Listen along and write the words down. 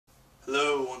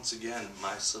once again,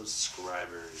 my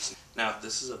subscribers. Now,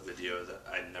 this is a video that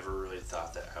I never really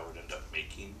thought that I would end up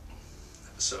making.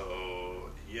 So,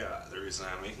 yeah, the reason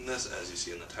I'm making this, as you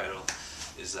see in the title,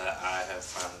 is that I have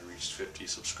finally reached 50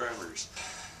 subscribers.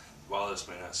 While this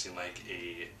may not seem like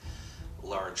a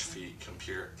large feat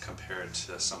compared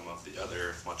to some of the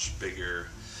other much bigger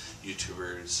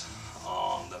YouTubers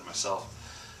than myself,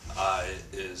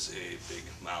 it is a big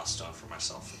milestone for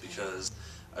myself because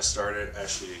I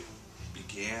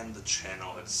began the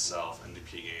channel itself,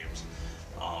 NDP Games,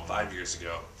 5 years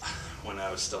ago when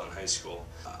I was still in high school.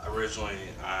 Originally,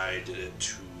 I did it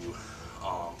to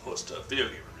post video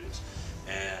game reviews,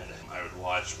 and I would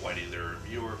watch Whitey the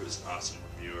Reviewer, who's an awesome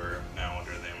reviewer now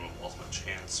under the name of Ultimate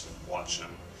Chance. Watch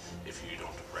him if you don't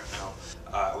right now.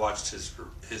 I watched his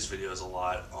videos a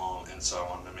lot, and so I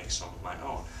wanted to make some of my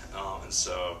own. And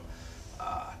so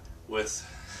with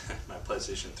my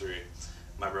PlayStation 3,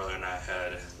 my brother and I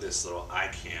had this little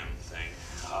iCam thing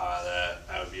that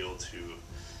I would be able to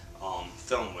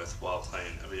film with while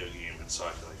playing a video game, and so I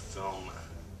could film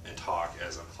and talk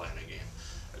as I'm playing a game.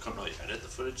 I couldn't really edit the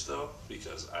footage though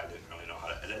because I didn't really know how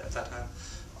to edit at that time,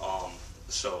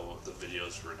 so the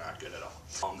videos were not good at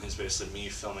all. It's basically me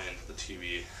filming the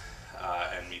TV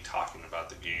and me talking about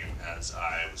the game as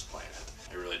I was playing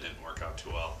it. It really didn't work out too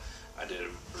well. I did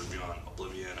a review on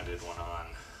Oblivion, I did one on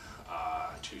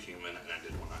Too Human, and I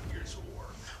did one on Gears of War.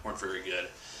 Weren't very good,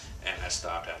 and I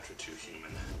stopped after Too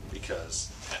Human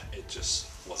because it just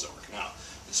wasn't working out.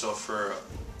 And so for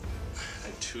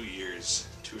like 2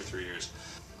 or 3 years,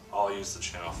 all I used the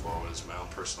channel for was my own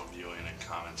personal viewing and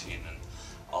commenting and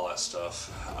all that stuff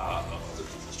of other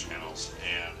people's channels,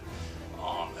 and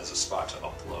as a spot to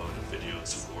upload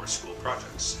videos for school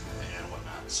projects and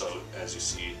whatnot. So as you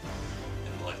see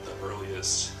in like the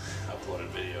earliest uploaded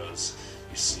videos,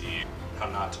 you see how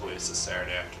not to waste a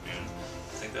Saturday afternoon.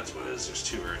 I think that's what it is. There's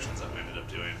 2 versions that we ended up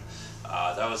doing.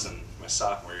 That was in my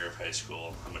sophomore year of high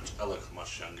school. I look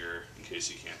much younger, in case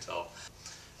you can't tell.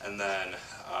 And then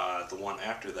the one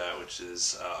after that, which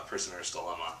is A Prisoner's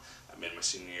Dilemma, I made my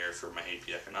senior year for my AP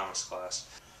Economics class.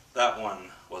 That one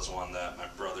was one that my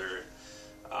brother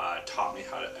taught me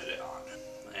how to edit on,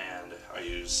 and I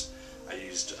used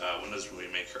Windows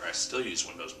Movie Maker. I still use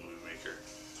Windows Movie Maker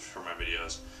for my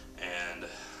videos, and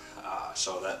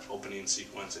so that opening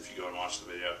sequence, if you go and watch the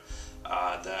video,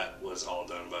 that was all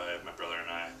done by my brother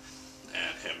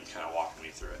and him kind of walking me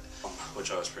through it, which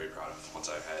I was pretty proud of once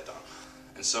I had it done.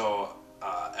 And so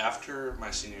after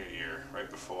my senior year, right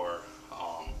before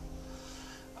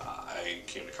I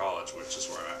came to college, which is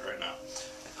where I'm at right now,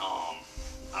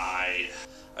 I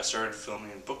started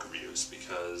filming book reviews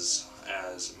because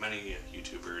as many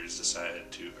YouTubers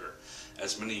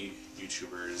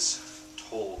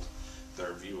told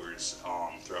their viewers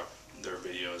throughout their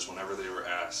videos, whenever they were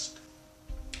asked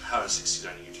how to succeed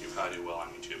on YouTube, how to do well on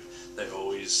YouTube, they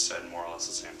always said more or less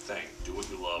the same thing: do what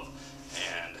you love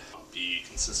and be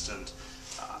consistent,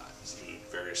 and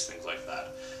various things like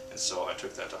that. And so I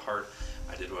took that to heart.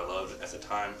 I did what I loved at the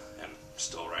time, and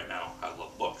still right now, I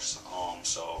love books.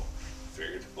 So I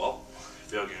figured, well,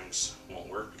 video games won't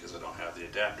work because I don't have the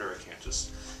adapter. I can't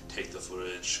just take the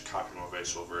footage, copy my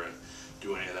voice over it,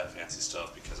 do any of that fancy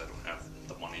stuff because I don't have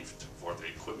the money for the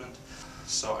equipment.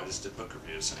 So I just did book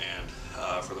reviews, and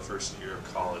for the first year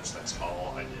of college, that's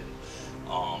all I did.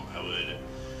 I would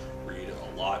read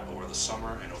a lot over the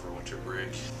summer and over winter break.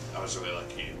 I was really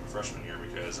lucky freshman year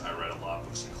because I read a lot of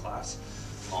books in class,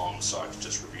 so I could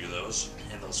just review those,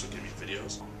 and those would give me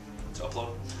videos to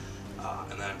upload.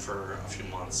 And then for a few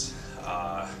months,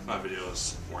 my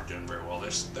videos weren't doing very well. They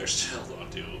still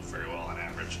don't do very well on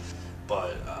average,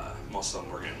 but most of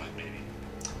them were getting like maybe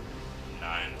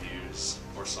 9 views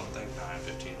or something,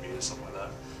 15 views, something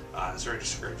like that. It's very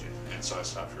discouraging, and so I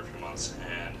stopped for a few months,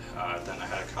 and then I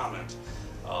had a comment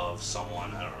of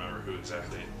someone, I don't remember who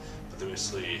exactly, but they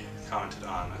basically commented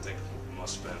on, I think it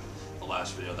must have been the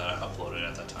last video that I uploaded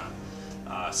at that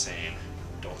time, saying,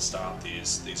 don't stop,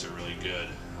 these are really good,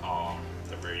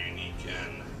 they're very unique,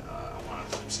 and I want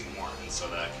to keep seeing more. And so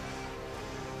that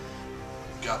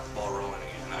got the ball rolling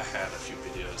again. I had a few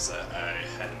videos that I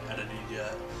hadn't edited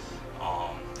yet,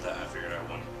 that I figured I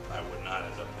would not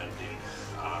end up editing,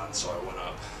 so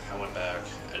I went back,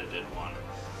 edited one,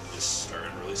 and just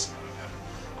started releasing them again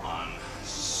on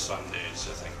Sundays,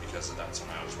 I think, because that's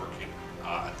when I was working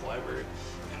at the library,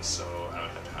 and so I would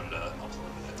have time to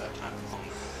upload it at that time,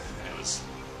 and it was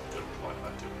good while I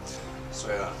do. So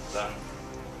yeah, then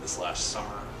this last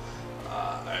summer,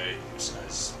 as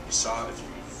you saw if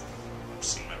you've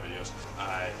seen my videos,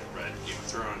 I read Game of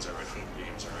Thrones, I read Hunger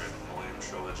Games, I read Millennium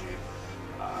Trilogy,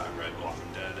 I read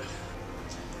Walking Dead,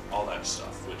 all that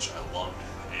stuff, which I loved,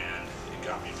 and it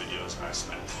got me videos. I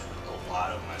spent a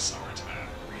lot of my summertime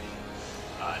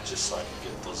reading, just so I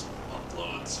could get those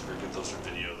uploads, or get those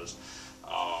videos,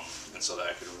 and so that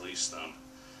I could release them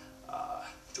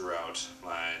throughout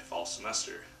my fall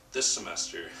semester. This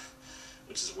semester,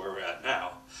 which is where we're at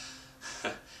now,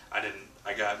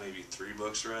 I got maybe 3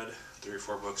 or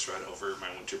 4 books read over my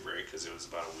winter break, because it was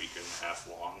about a week and a half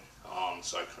long,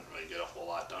 so I couldn't really get a whole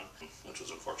lot done, which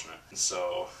was unfortunate. And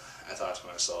so I thought to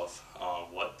myself,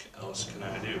 what else can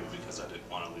I do, because I didn't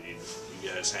want to leave you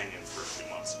guys hanging for a few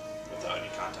months without any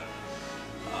content,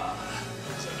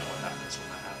 because I know what happens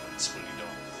when you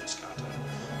don't release content.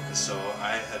 And so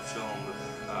I had filmed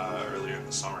earlier in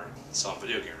the summer some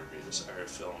video game reviews. I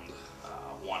filmed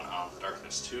one on The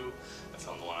Darkness 2, I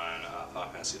filmed one on Final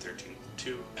Fantasy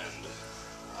 13-2, and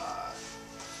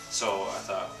so I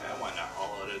thought, why not?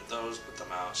 I'll edit those, put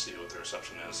them out, see what the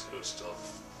reception is. It was still...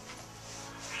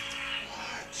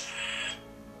 What?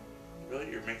 Really?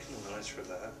 You're making the noise for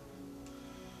that?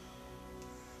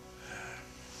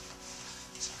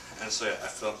 And so yeah,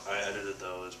 I edited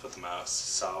those, put them out,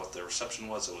 saw what the reception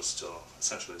was. It was still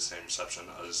essentially the same reception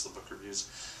as the book reviews,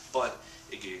 but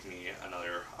it gave me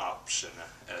another option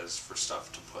as for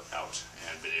stuff to put out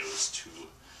and videos to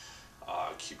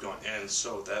keep going. And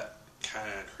so that kind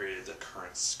of created the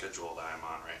current schedule that I'm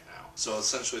on right now. So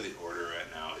essentially the order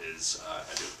right now is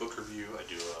I do a book review, I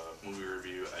do a movie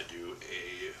review, I do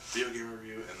a video game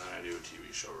review, and then I do a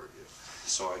TV show review.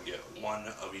 So I get one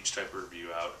of each type of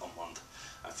review out a month.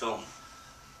 I film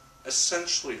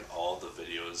essentially all the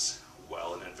videos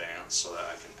well in advance so that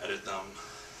I can edit them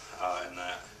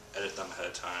edit them ahead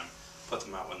of time, put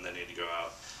them out when they need to go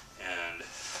out, and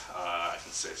I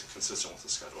can stay consistent with the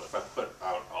schedule. If I put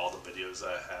out all the videos that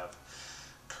I have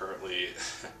currently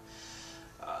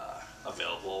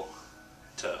available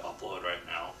to upload right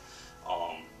now,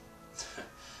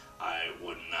 I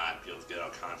would not be able to get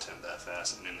out content that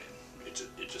fast. I mean,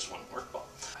 it just wouldn't work well.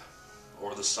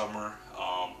 Over the summer,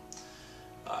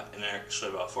 in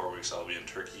actually about 4 weeks, I'll be in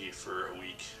Turkey for a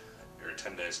week, or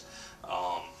 10 days,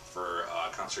 for a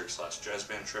concert/jazz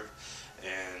band trip,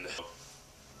 and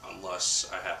unless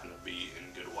I happen to be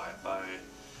in good Wi-Fi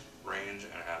range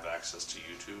and have access to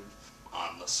YouTube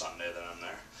on the Sunday that I'm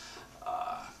there,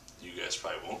 you guys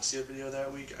probably won't see a video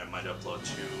that week. I might upload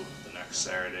to the next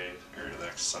Saturday or the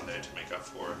next Sunday to make up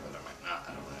for it, but I might not.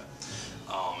 I don't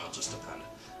know. It'll just depend.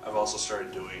 I've also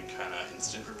started doing kind of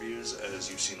instant reviews,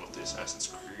 as you've seen with the Assassin's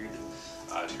Creed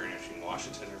Tyranny of King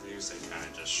Washington reviews. They kind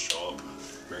of just show up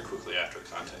very quickly after the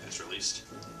content is released.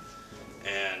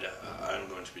 And I'm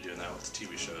going to be doing that with the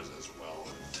TV shows as well.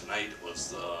 Tonight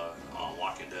was the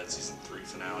Walking Dead Season 3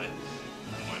 finale.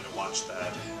 I'm going to watch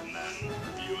that and then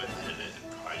review it, edit it,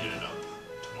 and probably get it up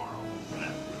tomorrow, and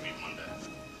that would be Monday.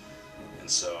 And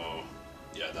so,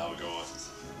 yeah, that'll go with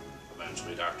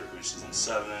eventually Doctor Who Season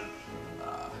 7,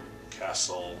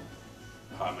 Castle,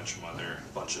 How I Met Your Mother,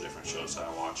 a bunch of different shows that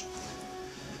I watch.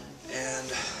 And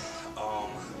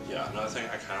yeah, another thing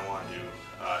I kind of want to do,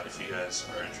 if you guys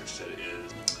are interested,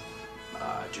 is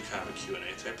do kind of a Q&A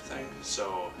type of thing.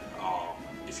 So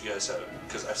if you guys have,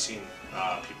 because I've seen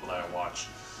people that I watch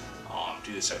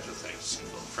do these types of things. I've seen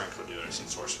Franco do it, I've seen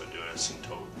Sourcewood do it, I've seen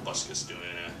Buscus doing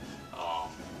it.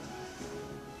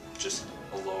 Just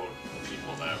a load of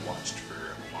people that I've watched for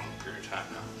a long period of time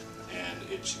now. And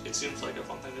it seems like a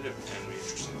fun thing to do and be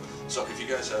interesting. So if you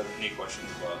guys have any questions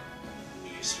about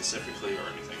me specifically or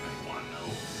anything that you want to know,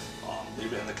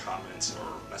 leave it in the comments or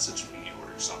message me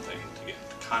or something to get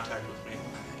into contact with me.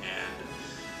 And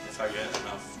if I get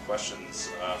enough questions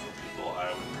from people,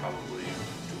 I would probably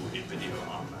do a video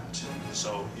on that.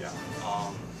 So yeah,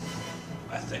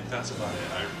 I think that's about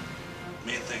it.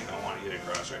 Main thing I want to get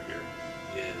across right here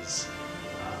is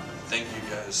thank you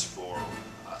guys for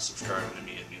subscribing to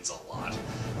me. It means a lot,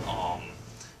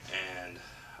 and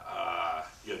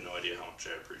you have no idea how much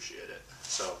I appreciate it.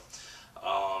 So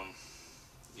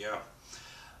yeah,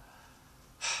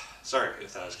 sorry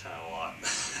if that was kind of a lot,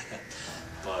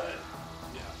 but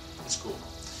yeah, it's cool.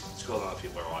 It's cool that other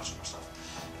people are watching our stuff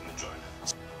and enjoying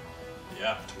it.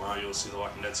 Yeah, tomorrow you'll see The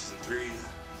Walking Dead Season 3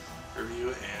 review,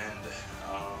 and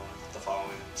the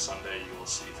following Sunday you will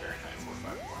see Fahrenheit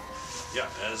 451. Yeah,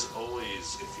 as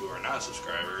always, if you are not a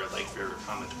subscriber, like, favorite,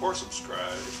 comment, or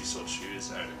subscribe if you so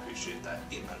choose. I would appreciate that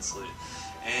immensely.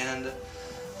 And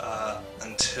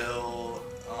until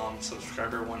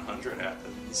subscriber 100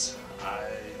 happens,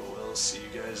 I will see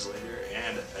you guys later.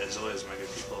 And as always, my good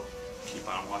people, keep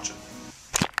on watching.